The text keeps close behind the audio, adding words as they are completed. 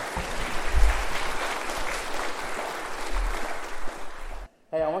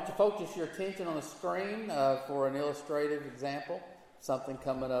want you to focus your attention on the screen for an illustrative example, something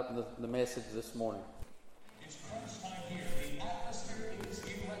coming up in the message this morning. It's crunch time here. The atmosphere is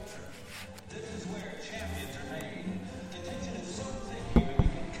electric. This is where champions are made. The tension is so thick here you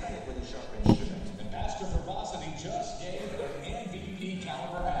can cut it with a sharp instrument. And Pastor Verbosity just gave an MVP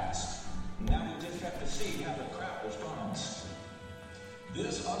caliber axe. Now we just have to see how the crowd responds.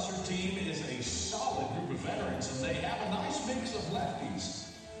 This Usher team is a solid group of veterans, and they have a nice mix of lefties.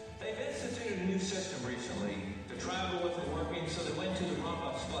 They've instituted a new system recently. The tribal wasn't working, so they went to the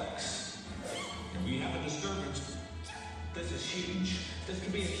Rambus Flex. And we have a disturbance. This is huge. This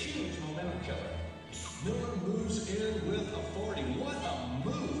could be a huge momentum killer. Miller moves in with authority. What a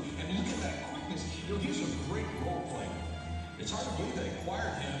move! And look at that quickness. He's a great role player. It's hard to believe they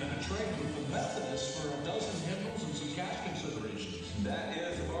acquired him in a trade with the Methodists for a dozen hymnals and some cash considerations. That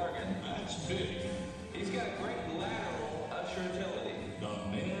is a bargain. That's big. He's got great lateral usher agility. The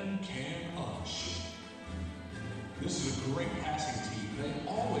man can ush. This is a great passing team. They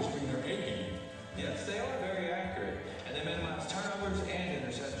always bring their A game. Yes, they are very accurate, and they minimize turnovers and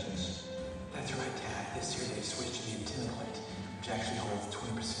interceptions. That's right, Dad. This year they switched to the antenna plate, which actually holds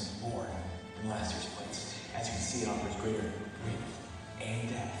 20% more than last year's plates. As you can see, it offers greater width and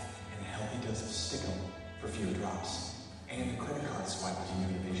depth, and a healthy dose of stickum for fewer drops. And the credit card swipe is a new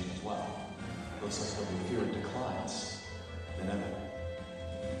innovation as well. Looks like there'll be fewer declines than ever.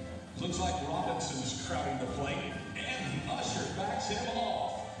 Looks like Robinson's crowding the plate, and the usher backs him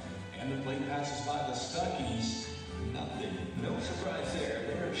off. And the plate passes by the Stuckies. Nothing. No surprise there.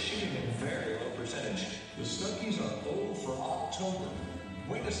 They're shooting a very low percentage. The Stuckies are 0 for October.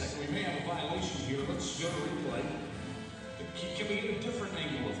 Wait a second, we may have a violation here. Let's go to replay. Can we get a different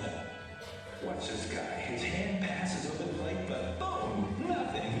angle of that? Watch this guy. His hand passes over the plate, but boom,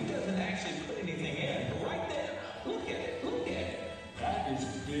 nothing. He doesn't actually put anything in. Right there. Look at it. Look at it. That is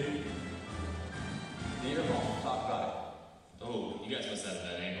big. Near home. Talk about it. Oh, you guys must have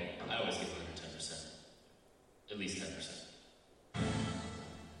that angle. I always give under 10%. At least 10%.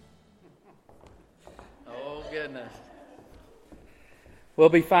 Oh, goodness. We'll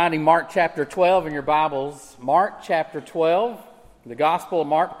be finding Mark chapter 12 in your Bibles. Mark chapter 12, the Gospel of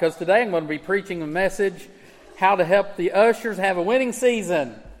Mark, because today I'm going to be preaching a message, how to help the ushers have a winning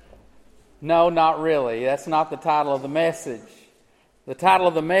season. No, not really. That's not the title of the message. The title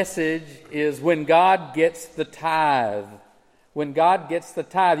of the message is When God Gets the Tithe. When God Gets the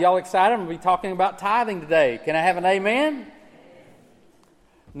Tithe. Y'all excited? I'm going to be talking about tithing today. Can I have an amen?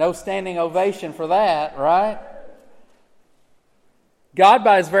 No standing ovation for that, right? God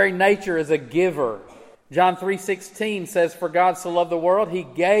by His very nature is a giver. John 3:16 says, For God so loved the world, He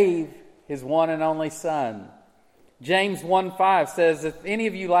gave His one and only Son. James 1:5 says, If any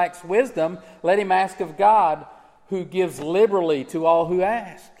of you lacks wisdom, let him ask of God, who gives liberally to all who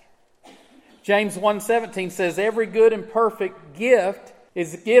ask. James 1:17 says, Every good and perfect gift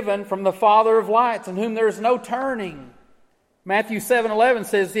is given from the Father of lights, in whom there is no turning. Matthew 7:11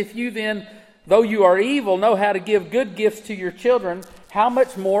 says, If you then, though you are evil, know how to give good gifts to your children, how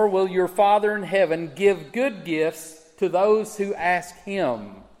much more will your Father in heaven give good gifts to those who ask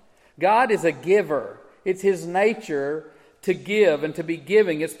Him? God is a giver. It's His nature to give and to be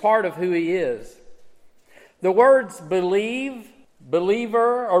giving. It's part of who He is. The words believe,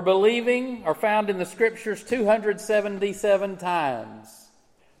 believer, or believing are found in the Scriptures 277 times.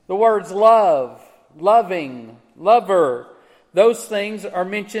 The words love, loving, lover, those things are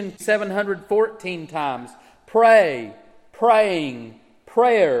mentioned 714 times. Pray, praying,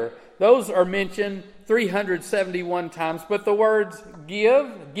 prayer, those are mentioned 371 times. But the words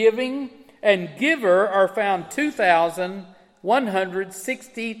give, giving, and giver are found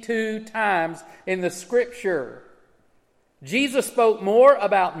 2,162 times in the Scripture. Jesus spoke more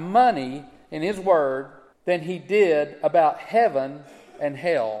about money in His Word than He did about heaven and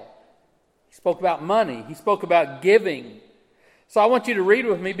hell. He spoke about money. He spoke about giving. So I want you to read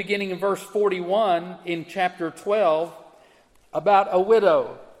with me, beginning in verse 41 in chapter 12, about a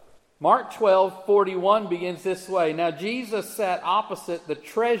widow. Mark 12:41 begins this way. Now Jesus sat opposite the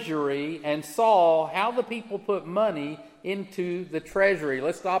treasury and saw how the people put money into the treasury.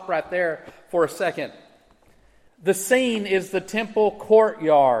 Let's stop right there for a second. The scene is the temple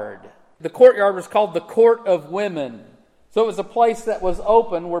courtyard. The courtyard was called the Court of Women. So it was a place that was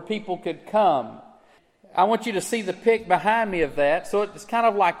open where people could come. I want you to see the pic behind me of that. So it's kind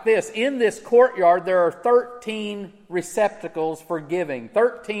of like this. In this courtyard, there are 13 receptacles for giving,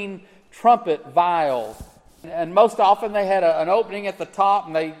 13 trumpet vials. And most often they had an opening at the top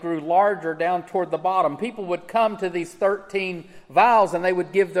and they grew larger down toward the bottom. People would come to these 13 vials and they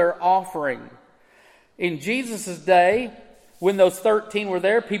would give their offering. In Jesus' day, When those 13 were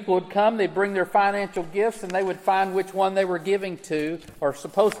there, people would come, they'd bring their financial gifts, and they would find which one they were giving to or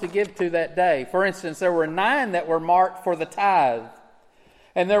supposed to give to that day. For instance, there were 9 that were marked for the tithe.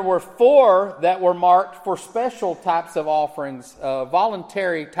 And there were 4 that were marked for special types of offerings,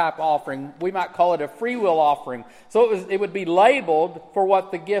 voluntary type offering. We might call it a free will offering. So it would be labeled for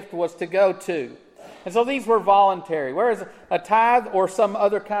what the gift was to go to. And so these were voluntary. Whereas a tithe or some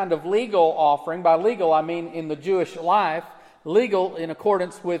other kind of legal offering, by legal I mean in the Jewish life, legal in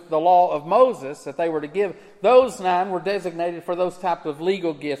accordance with the law of Moses that they were to give, those 9 were designated for those types of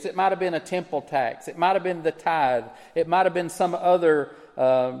legal gifts. It might have been a temple tax. It might have been the tithe. It might have been some other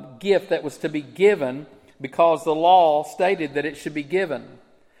gift that was to be given because the law stated that it should be given.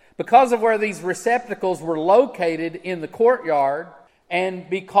 Because of where these receptacles were located in the courtyard, and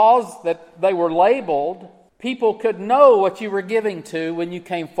because that they were labeled, people could know what you were giving to when you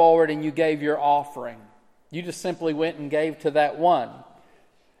came forward and you gave your offering. You just simply went and gave to that one.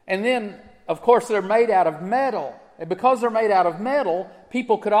 And then, of course, they're made out of metal. And because they're made out of metal,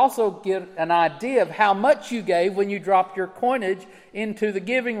 people could also get an idea of how much you gave when you dropped your coinage into the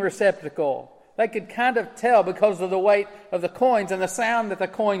giving receptacle. They could kind of tell because of the weight of the coins and the sound that the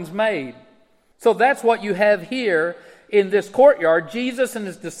coins made. So that's what you have here in this courtyard. Jesus and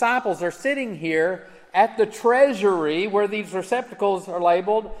his disciples are sitting here at the treasury where these receptacles are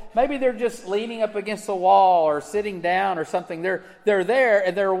labeled. Maybe they're just leaning up against the wall or sitting down or something. They're there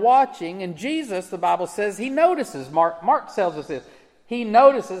and they're watching. And Jesus, the Bible says, he notices. Mark tells us this. He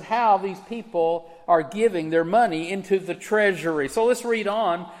notices how these people are giving their money into the treasury. So let's read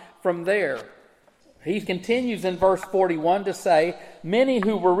on from there. He continues in verse 41 to say, many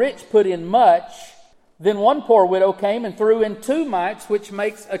who were rich put in much. Then one poor widow came and threw in 2 mites, which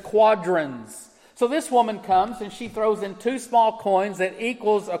makes a quadrans. So this woman comes and she throws in 2 small coins that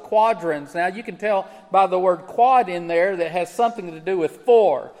equals a quadrans. Now you can tell by the word quad in there that has something to do with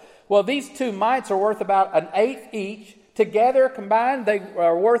 4. Well, these 2 mites are worth about 1/8 each. Together, combined, they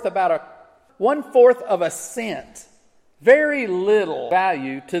are worth about 1/4 of a cent. Very little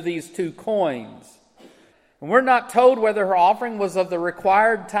value to these 2 coins. And we're not told whether her offering was of the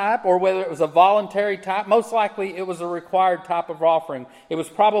required type or whether it was a voluntary type. Most likely it was a required type of offering. It was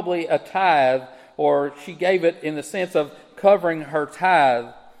probably a tithe, or she gave it in the sense of covering her tithe.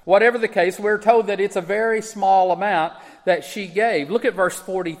 Whatever the case, we're told that it's a very small amount that she gave. Look at verse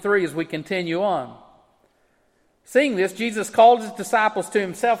 43 as we continue on. Seeing this, Jesus called his disciples to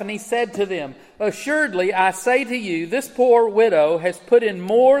himself, and he said to them, assuredly, I say to you, this poor widow has put in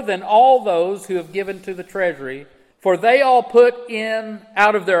more than all those who have given to the treasury. For they all put in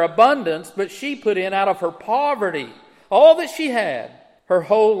out of their abundance, but she put in out of her poverty, all that she had, her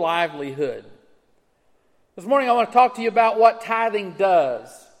whole livelihood. This morning I want to talk to you about what tithing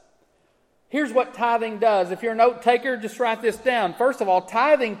does. Here's what tithing does. If you're a note taker, just write this down. First of all,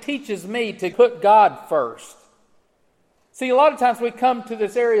 tithing teaches me to put God first. See, a lot of times we come to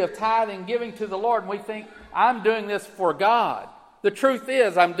this area of tithing, giving to the Lord, and we think, I'm doing this for God. The truth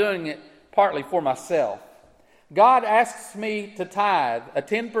is, I'm doing it partly for myself. God asks me to tithe a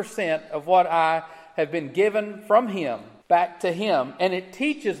 10% of what I have been given from Him back to Him, and it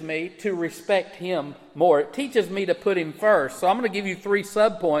teaches me to respect Him more. It teaches me to put Him first. So I'm going to give you 3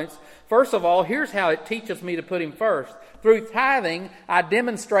 subpoints. First of all, here's how it teaches me to put Him first. Through tithing, I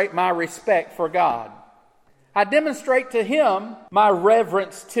demonstrate my respect for God. I demonstrate to Him my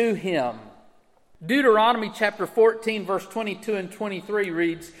reverence to Him. Deuteronomy chapter 14 verse 22 and 23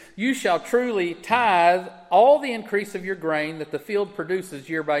 reads, you shall truly tithe all the increase of your grain that the field produces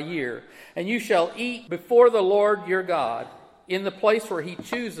year by year, and you shall eat before the Lord your God in the place where He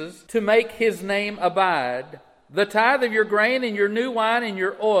chooses to make His name abide. The tithe of your grain and your new wine and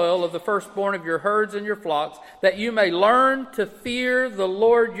your oil of the firstborn of your herds and your flocks, that you may learn to fear the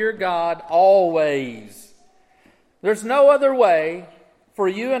Lord your God always. There's no other way for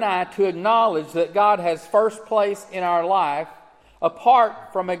you and I to acknowledge that God has first place in our life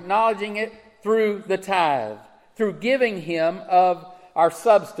apart from acknowledging it through the tithe, through giving Him of our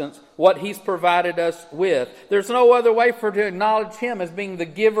substance, what He's provided us with. There's no other way for to acknowledge Him as being the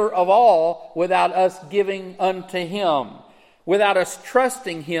giver of all without us giving unto Him, without us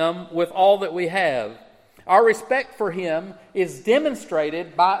trusting Him with all that we have. Our respect for Him is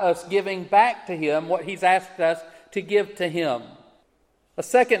demonstrated by us giving back to Him what He's asked us to give to Him. A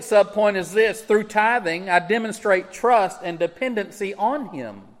second subpoint is this. Through tithing, I demonstrate trust and dependency on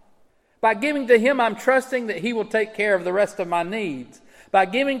Him. By giving to Him, I'm trusting that He will take care of the rest of my needs. By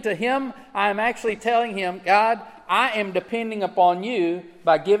giving to Him, I'm actually telling Him, God, I am depending upon You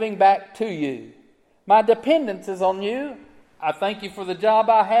by giving back to You. My dependence is on You. I thank You for the job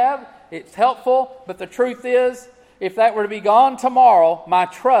I have. It's helpful, but the truth is, if that were to be gone tomorrow, my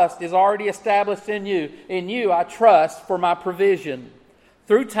trust is already established in you. In you, I trust for my provision.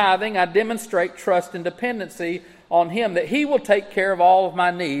 Through tithing, I demonstrate trust and dependency on Him, that He will take care of all of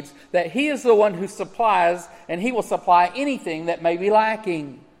my needs, that He is the one who supplies, and He will supply anything that may be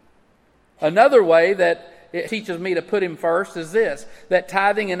lacking. Another way that it teaches me to put Him first is this, that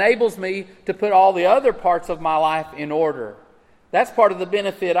tithing enables me to put all the other parts of my life in order. That's part of the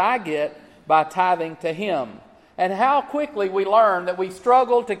benefit I get by tithing to Him. And how quickly we learn that we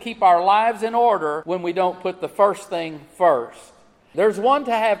struggle to keep our lives in order when we don't put the first thing first. There's one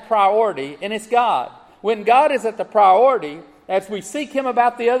to have priority, and it's God. When God is at the priority, as we seek Him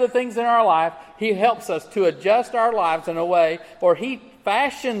about the other things in our life, He helps us to adjust our lives in a way, or He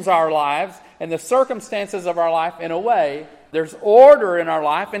fashions our lives and the circumstances of our life in a way. There's order in our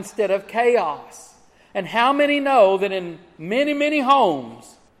life instead of chaos. And how many know that in many, many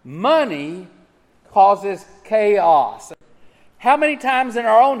homes, money causes chaos? How many times in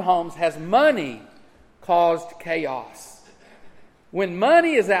our own homes has money caused chaos? When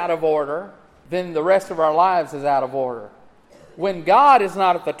money is out of order, then the rest of our lives is out of order. When God is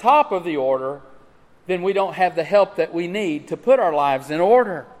not at the top of the order, then we don't have the help that we need to put our lives in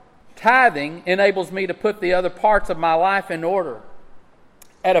order. Tithing enables me to put the other parts of my life in order.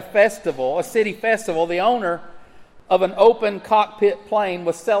 At a festival, a city festival, the owner of an open cockpit plane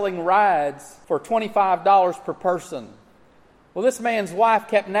was selling rides for $25 per person. Well, this man's wife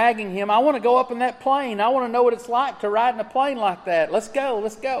kept nagging him, I want to go up in that plane. I want to know what it's like to ride in a plane like that. Let's go,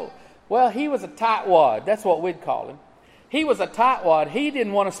 let's go. Well, he was a tightwad. That's what we'd call him. He was a tightwad. He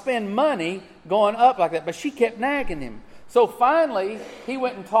didn't want to spend money going up like that, but she kept nagging him. So finally, he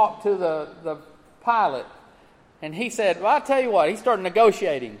went and talked to the pilot. And he said, well, I'll tell you what. He started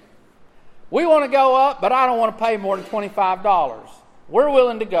negotiating. We want to go up, but I don't want to pay more than $25. We're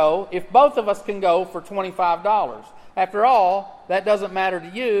willing to go if both of us can go for $25. After all, that doesn't matter to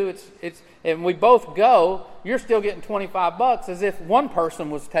you. And we both go, you're still getting $25 as if one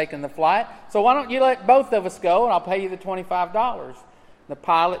person was taking the flight. So why don't you let both of us go and I'll pay you the $25. The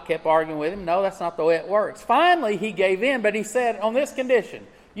pilot kept arguing with him. No, that's not the way it works. Finally, he gave in, but he said, on this condition,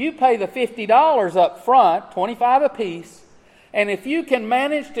 you pay the $50 up front, $25 apiece, and if you can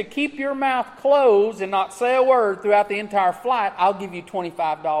manage to keep your mouth closed and not say a word throughout the entire flight, I'll give you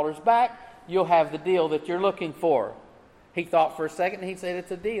 $25 back. You'll have the deal that you're looking for. He thought for a second and he said,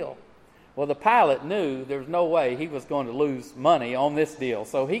 it's a deal. Well, the pilot knew there was no way he was going to lose money on this deal.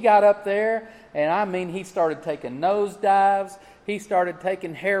 So he got up there, and he started taking nosedives. He started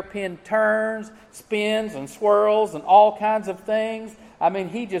taking hairpin turns, spins and swirls and all kinds of things.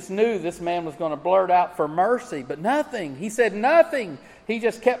 He just knew this man was going to blurt out for mercy, but nothing. He said nothing. He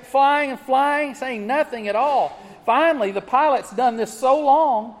just kept flying and flying, saying nothing at all. Finally, the pilot's done this so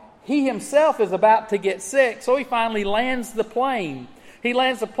long, he himself is about to get sick, so he finally lands the plane. He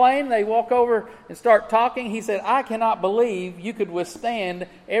lands the plane, they walk over and start talking. He said, I cannot believe you could withstand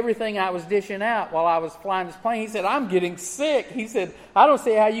everything I was dishing out while I was flying this plane. He said, I'm getting sick. He said, I don't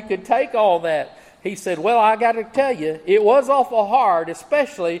see how you could take all that. He said, well, I got to tell you, it was awful hard,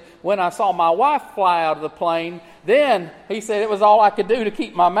 especially when I saw my wife fly out of the plane. Then, he said, it was all I could do to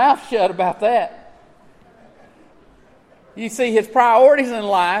keep my mouth shut about that. You see, his priorities in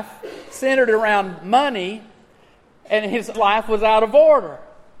life centered around money, and his life was out of order.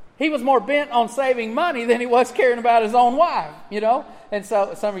 He was more bent on saving money than he was caring about his own wife, And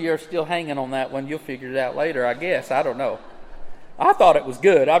so some of you are still hanging on that one. You'll figure it out later, I guess. I don't know. I thought it was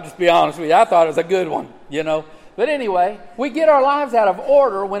good. I'll just be honest with you. I thought it was a good one, But anyway, we get our lives out of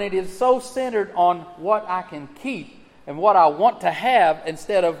order when it is so centered on what I can keep and what I want to have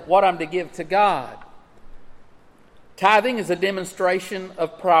instead of what I'm to give to God. Tithing is a demonstration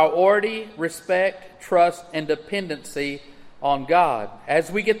of priority, respect, trust, and dependency on God.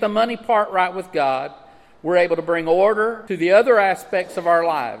 As we get the money part right with God, we're able to bring order to the other aspects of our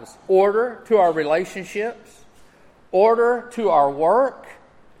lives. Order to our relationships, order to our work,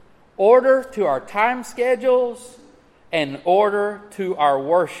 order to our time schedules, and order to our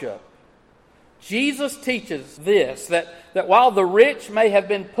worship. Jesus teaches this, that while the rich may have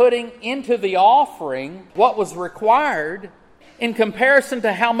been putting into the offering what was required, in comparison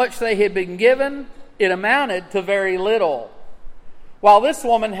to how much they had been given, it amounted to very little. While this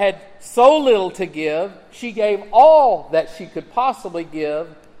woman had so little to give, she gave all that she could possibly give.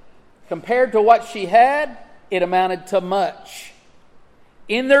 Compared to what she had, it amounted to much.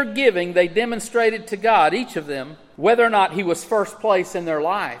 In their giving, they demonstrated to God, each of them, whether or not He was first place in their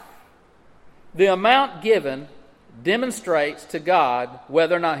life. The amount given demonstrates to God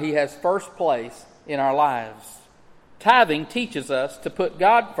whether or not He has first place in our lives. Tithing teaches us to put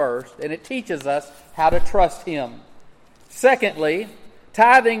God first, and it teaches us how to trust Him. Secondly,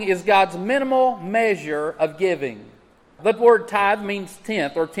 tithing is God's minimal measure of giving. The word tithe means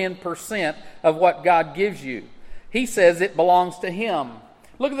tenth or 10% of what God gives you. He says it belongs to Him.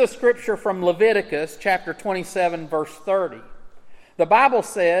 Look at the scripture from Leviticus chapter 27, verse 30. The Bible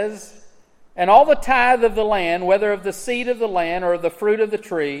says, "And all the tithe of the land, whether of the seed of the land or of the fruit of the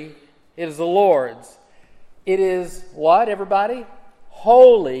tree, it is the Lord's." It is what, everybody?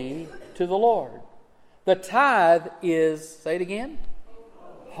 Holy to the Lord. The tithe is, say it again,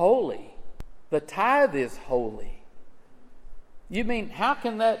 holy. The tithe is holy. You mean, how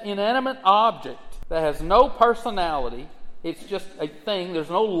can that inanimate object that has no personality, it's just a thing, there's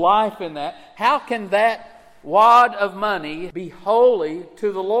no life in that, how can that wad of money be holy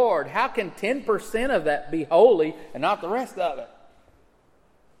to the Lord? How can 10% of that be holy and not the rest of it?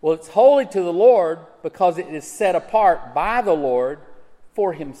 Well, it's holy to the Lord because it is set apart by the Lord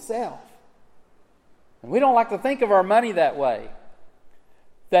for Himself. And we don't like to think of our money that way.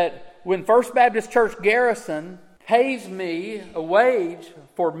 That when First Baptist Church Garrison pays me a wage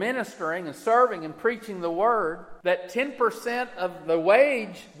for ministering and serving and preaching the Word, that 10% of the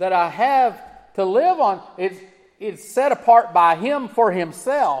wage that I have to live on is set apart by Him for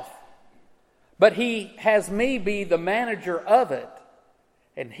Himself. But He has me be the manager of it.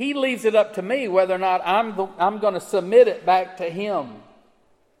 And He leaves it up to me whether or not I'm going to submit it back to Him.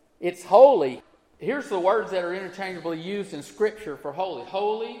 It's holy. Here's the words that are interchangeably used in Scripture for holy.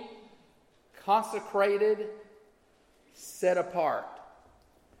 Holy, consecrated, set apart.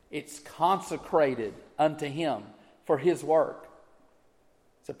 It's consecrated unto Him for His work.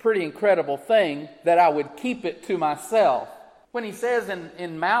 It's a pretty incredible thing that I would keep it to myself. When He says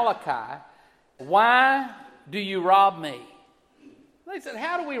in Malachi, "Why do you rob me?" They said,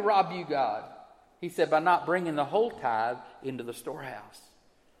 "How do we rob you, God?" He said, "By not bringing the whole tithe into the storehouse."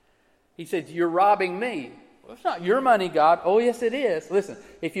 He said, "You're robbing me." Well, it's not your money, God. Oh, yes, it is. Listen,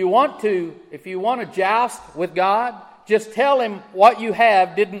 if you want to joust with God, just tell Him what you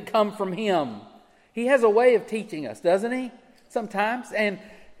have didn't come from Him. He has a way of teaching us, doesn't He? Sometimes.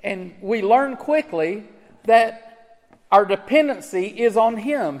 And we learn quickly that our dependency is on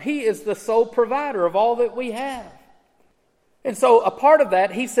Him. He is the sole provider of all that we have. And so a part of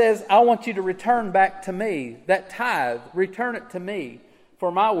that, He says, "I want you to return back to me. That tithe, return it to me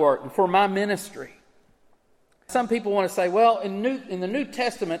for my work and for my ministry." Some people want to say, well, in the New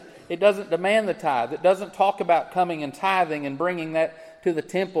Testament, it doesn't demand the tithe. It doesn't talk about coming and tithing and bringing that to the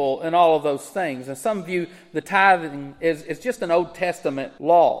temple and all of those things. And some view the tithing is just an Old Testament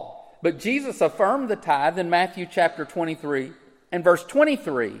law. But Jesus affirmed the tithe in Matthew chapter 23 and verse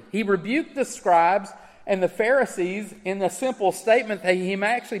 23. He rebuked the scribes and the Pharisees in the simple statement that He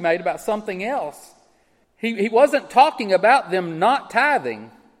actually made about something else. He wasn't talking about them not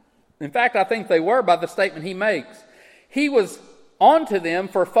tithing. In fact, I think they were by the statement He makes. He was onto them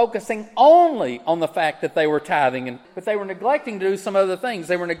for focusing only on the fact that they were tithing, but they were neglecting to do some other things.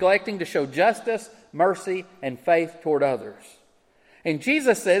 They were neglecting to show justice, mercy, and faith toward others. And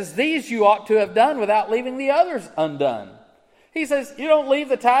Jesus says, these you ought to have done without leaving the others undone. He says, you don't leave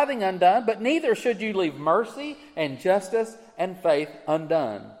the tithing undone, but neither should you leave mercy and justice and faith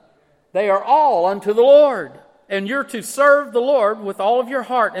undone. They are all unto the Lord. And you're to serve the Lord with all of your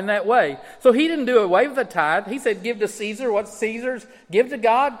heart in that way. So He didn't do away with the tithe. He said, give to Caesar what's Caesar's. Give to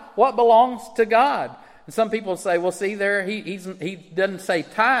God what belongs to God. And some people say, well, see there, he doesn't say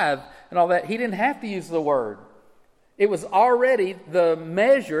tithe and all that. He didn't have to use the word. It was already the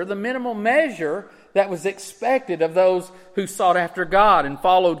measure, the minimal measure that was expected of those who sought after God and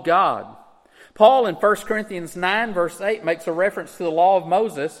followed God. Paul in 1 Corinthians 9 verse 8 makes a reference to the law of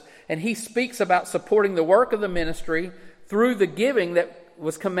Moses, and he speaks about supporting the work of the ministry through the giving that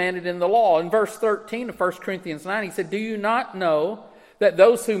was commanded in the law. In verse 13 of 1 Corinthians 9, he said, do you not know that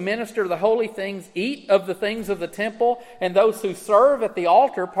those who minister the holy things eat of the things of the temple, and those who serve at the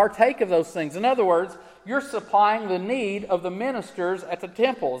altar partake of those things? In other words, you're supplying the need of the ministers at the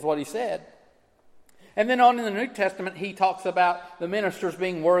temple, is what he said. And then on in the New Testament, he talks about the ministers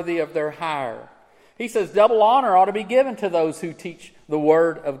being worthy of their hire. He says double honor ought to be given to those who teach the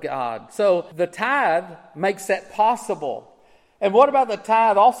Word of God. So the tithe makes that possible. And what about the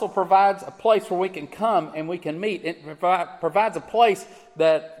tithe also provides a place where we can come and we can meet. It provides a place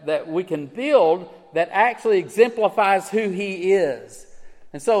that we can build that actually exemplifies who He is.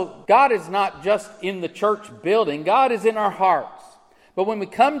 And so God is not just in the church building. God is in our hearts. But when we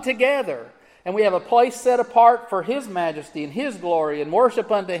come together and we have a place set apart for His majesty and His glory and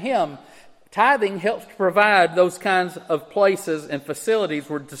worship unto Him, tithing helps to provide those kinds of places and facilities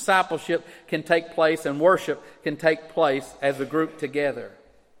where discipleship can take place and worship can take place as a group together.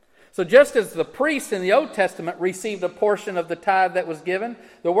 So just as the priests in the Old Testament received a portion of the tithe that was given,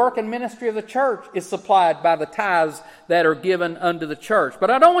 the work and ministry of the church is supplied by the tithes that are given unto the church. But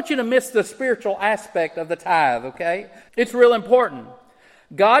I don't want you to miss the spiritual aspect of the tithe, okay? It's real important.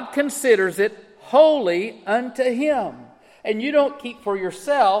 God considers it holy unto Him. And you don't keep for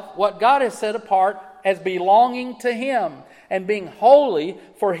yourself what God has set apart as belonging to Him and being holy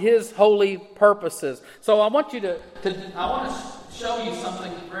for His holy purposes. So I want you to show you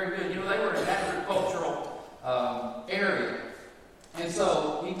something very good. You know, they were an agricultural area. And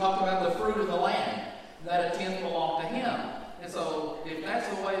so he talked about the fruit of the land, that a tenth belonged to him. And so if that's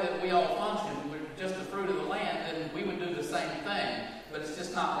the way that we all function, with just the fruit of the land, then we would do the same thing. But it's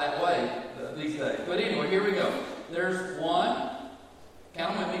just not that way these days. But anyway, here we go. There's 1,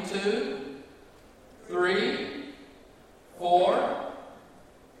 count them with me, 2, 3, 4,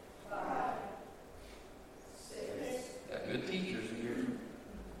 5, 6. Got good teachers here.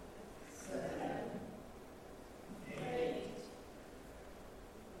 7, 8,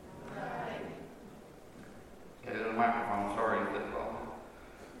 9. Okay, there's a microphone. Sorry if that's wrong.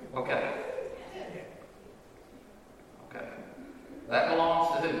 Okay. Okay. That belongs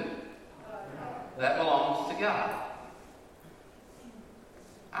to who? That belongs to God.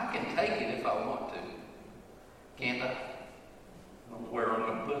 I can take it if I want to. Can't I? I don't know where I'm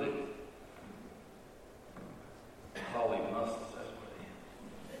going to put it. Holy mustard, that's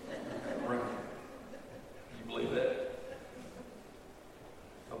what it is. You believe that?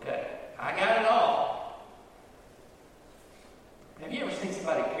 Okay. I got it all. Have you ever seen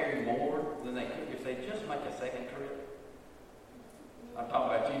somebody carry more than they could if they just make a second trip? I'm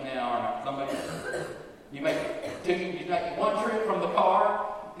talking about you now, or somebody. You make one trip from the car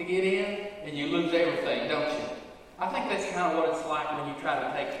to get in, and you lose everything, don't you? I think that's kind of what it's like when you try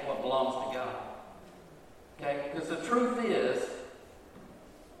to take what belongs to God. Okay? Because the truth is,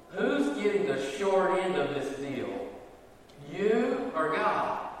 who's getting the short end of this deal? You or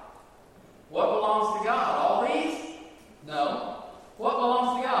God? What belongs to God? All these? No. What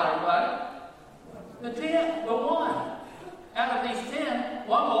belongs to God, everybody? The 10, the 1. Out of these 10, 1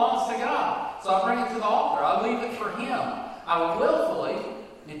 belongs to God. So I bring it to the altar. I leave it for Him. I willfully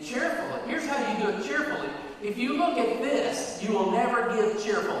and cheerfully. Here's how you do it cheerfully. If you look at this, you will never give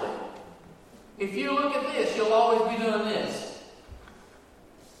cheerfully. If you look at this, you'll always be doing this.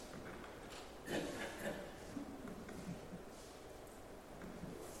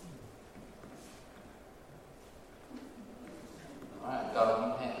 All right,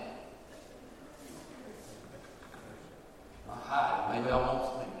 God, you have it. I'll hide it. Maybe I won't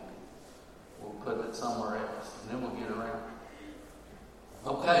speak it. We'll put it somewhere else, and then we'll get around.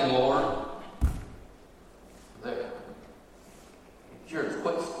 Okay, Lord. There. It's yours.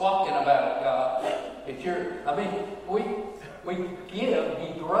 Quit squawking about it, God. It's yours. I mean, we give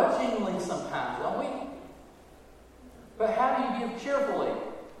begrudgingly sometimes, don't we? But how do you give cheerfully?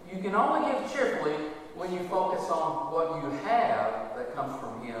 You can only give cheerfully when you focus on what you have that comes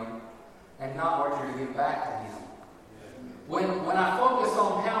from Him and not what you're to give back to Him. When I focus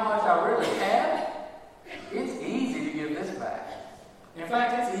on how much I really have, it's easy to give this back. In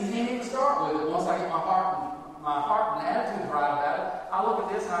fact, it's easy to start with it. Once I get my heart and attitude right about it, I look at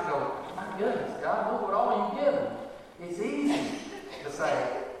this and I go, my goodness, God, look what all you've given. It's easy to say,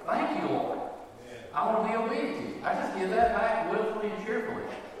 thank you, Lord. I want to be obedient to you. I just give that back willfully and cheerfully.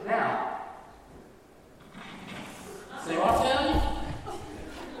 Now, see what I'm telling you?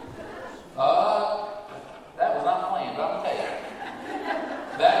 That was not planned, but I'm going to tell you.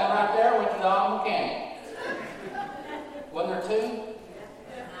 That one right there went to the auto mechanic. Wasn't there 2?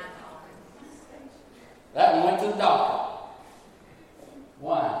 That one went to the doctor.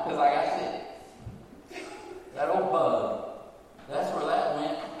 Why? Because I got sick. That old bug. That's where that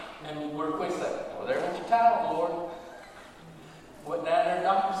went. And we're quick saying, well, there went your towel, Lord. Went down there,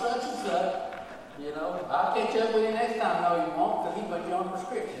 Dr. Such and Such. You know, I'll catch up with you next time. No, you won't, because he put you on a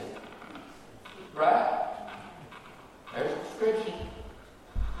prescription. Right? There's a prescription.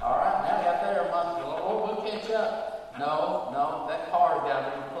 All right, now I got there a month. Lord, we'll catch up. No, that car's got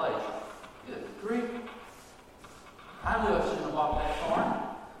to be replaced. Good grief. I knew I shouldn't have bought that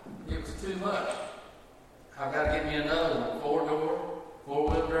car. It was too much. I've got to get me another one. 4-door,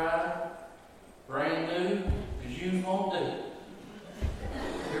 4-wheel drive, brand new, because you won't do it.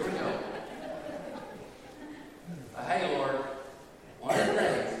 Here we go. Hey, Lord, one of the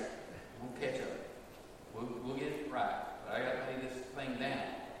days, we'll catch up. We'll get it right. But I got to pay this thing down,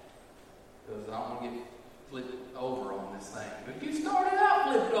 because I don't want to get flipped over on this thing. But you started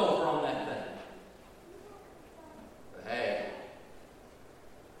out flipped over on that thing. But hey,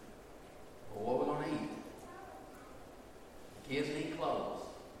 well, what are we going to eat? The kids need clothes.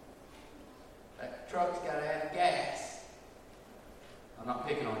 truck's got to have gas. I'm not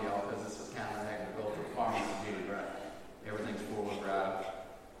picking on y'all because this is kind of an agricultural farming community, right? Everything's four-wheel drive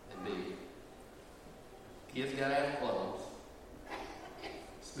and big. Kids got to have clothes.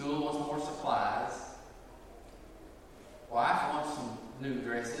 School wants more supplies. Wife wants some new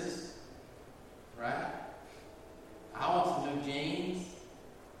dresses, right? I want some new jeans.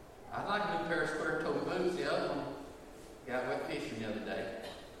 I'd like a new pair of square-toe boots. The other one got wet fishing the other day.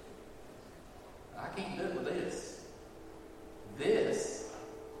 I can't do it with this. This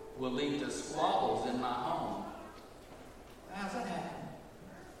will lead to squabbles in my home. How's that happen?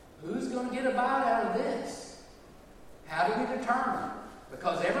 Who's going to get a bite out of this? How do we determine?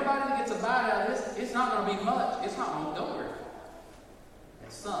 Because everybody that gets a bite out of this, it's not going to be much. It's not going to go very far.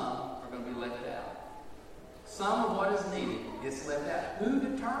 And some are going to be left out. Some of what is needed gets left out. Who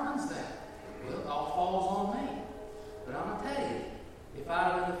determines that? Well, it all falls on me. But I'm going to tell you, if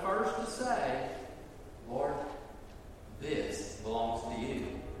I were the first to say, Lord, this belongs to you,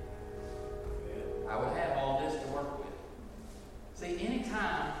 I would have all this to work with. See,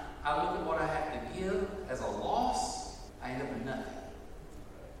 anytime I look at what I have to give as a loss, I end up with nothing.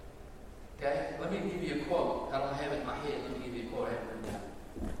 Okay? Let me give you a quote. I don't have it in my head. Let me give you a quote I have written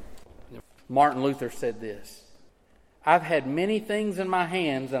down. Martin Luther said this: I've had many things in my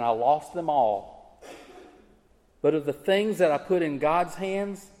hands and I lost them all. But of the things that I put in God's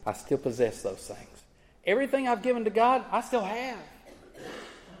hands, I still possess those things. Everything I've given to God, I still have.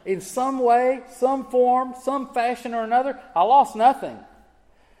 In some way, some form, some fashion or another, I lost nothing.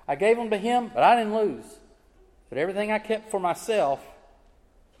 I gave them to Him, but I didn't lose. But everything I kept for myself,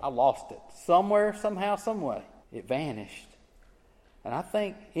 I lost it. Somewhere, somehow, some way. It vanished. And I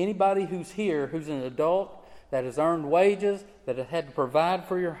think anybody who's here, who's an adult, that has earned wages, that has had to provide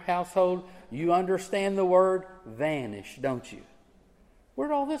for your household, you understand the word vanish, don't you?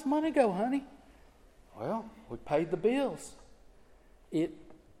 Where'd all this money go, honey? Well, we paid the bills. It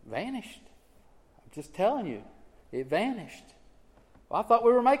vanished. I'm just telling you, it vanished. Well, I thought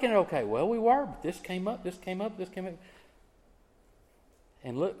we were making it okay. Well, we were, but this came up, this came up, this came up.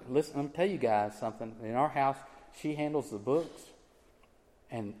 And look, listen, let me tell you guys something. In our house, she handles the books.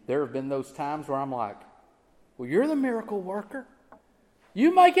 And there have been those times where I'm like, well, you're the miracle worker.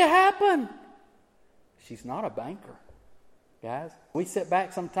 You make it happen. She's not a banker, guys. We sit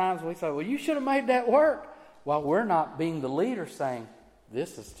back sometimes and we say, well, you should have made that work. While we're not being the leader saying,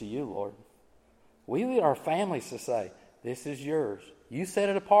 this is to you, Lord. We lead our families to say, this is yours. You set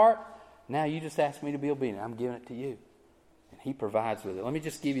it apart. Now you just ask me to be obedient. I'm giving it to you. And He provides with it. Let me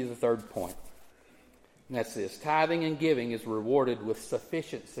just give you the third point. And that's this. Tithing and giving is rewarded with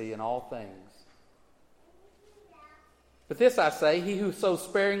sufficiency in all things. But this I say, he who sows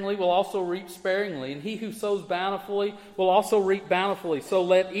sparingly will also reap sparingly, and he who sows bountifully will also reap bountifully. So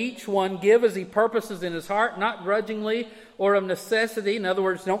let each one give as he purposes in his heart, not grudgingly or of necessity. In other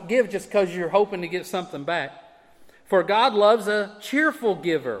words, don't give just because you're hoping to get something back. For God loves a cheerful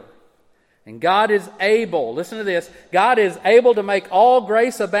giver. And God is able, listen to this, God is able to make all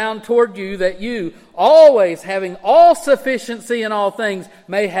grace abound toward you, that you, always having all sufficiency in all things,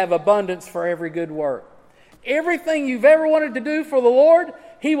 may have abundance for every good work. Everything you've ever wanted to do for the Lord,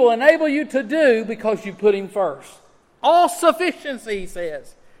 He will enable you to do because you put Him first. All sufficiency, He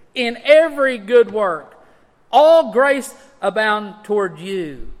says, in every good work. All grace abound toward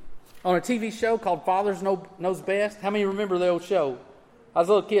you. On a TV show called Fathers Knows Best. How many remember the old show? I was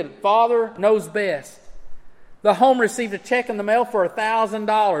a little kid. Father Knows Best. The home received a check in the mail for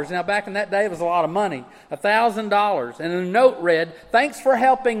 $1,000. Now, back in that day, it was a lot of money. $1,000. And a note read, "Thanks for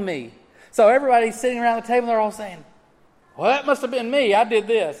helping me." So everybody's sitting around the table, they're all saying, well, that must have been me. I did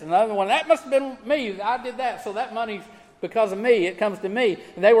this. And the other one, that must have been me. I did that. So that money's because of me. It comes to me.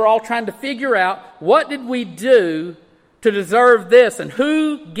 And they were all trying to figure out, what did we do to deserve this? And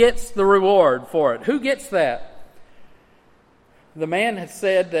who gets the reward for it? Who gets that? The man had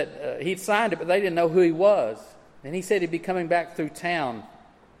said that he'd signed it, but they didn't know who he was. And he said he'd be coming back through town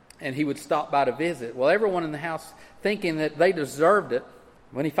and he would stop by to visit. Well, everyone in the house thinking that they deserved it.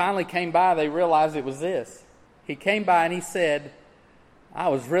 When he finally came by, they realized it was this. He came by and he said, I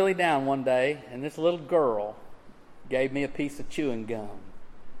was really down one day, and this little girl gave me a piece of chewing gum.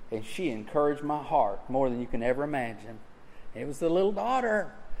 And she encouraged my heart more than you can ever imagine. It was the little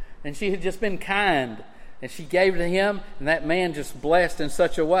daughter. And she had just been kind. And she gave it to him, and that man just blessed in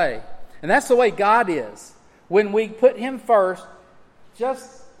such a way. And that's the way God is. When we put Him first,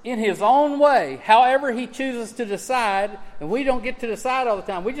 just in His own way, however He chooses to decide, and we don't get to decide all the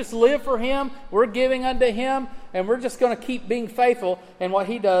time. We just live for Him, we're giving unto Him, and we're just going to keep being faithful. And what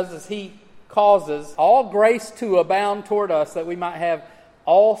He does is He causes all grace to abound toward us, that we might have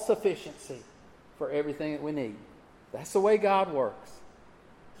all sufficiency for everything that we need. That's the way God works.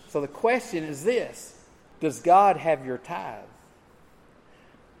 So the question is this: does God have your tithe?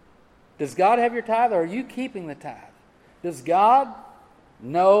 Does God have your tithe, or are you keeping the tithe? Does God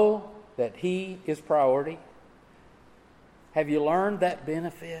know that He is priority? Have you learned that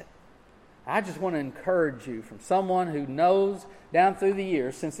benefit? I just want to encourage you from someone who knows down through the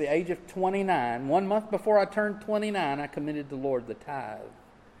years, since the age of 29, 1 month before I turned 29, I committed to the Lord the tithe.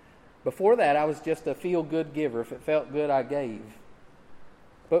 Before that, I was just a feel-good giver. If it felt good, I gave.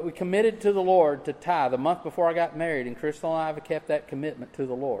 But we committed to the Lord to tithe a month before I got married, and Crystal and I have kept that commitment to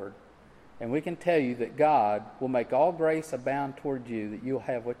the Lord. And we can tell you that God will make all grace abound toward you, that you'll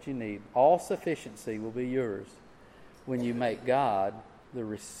have what you need. All sufficiency will be yours when you make God the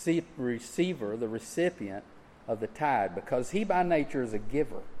receiver, the recipient of the tithe, because He by nature is a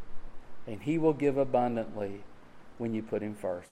giver, and He will give abundantly when you put Him first.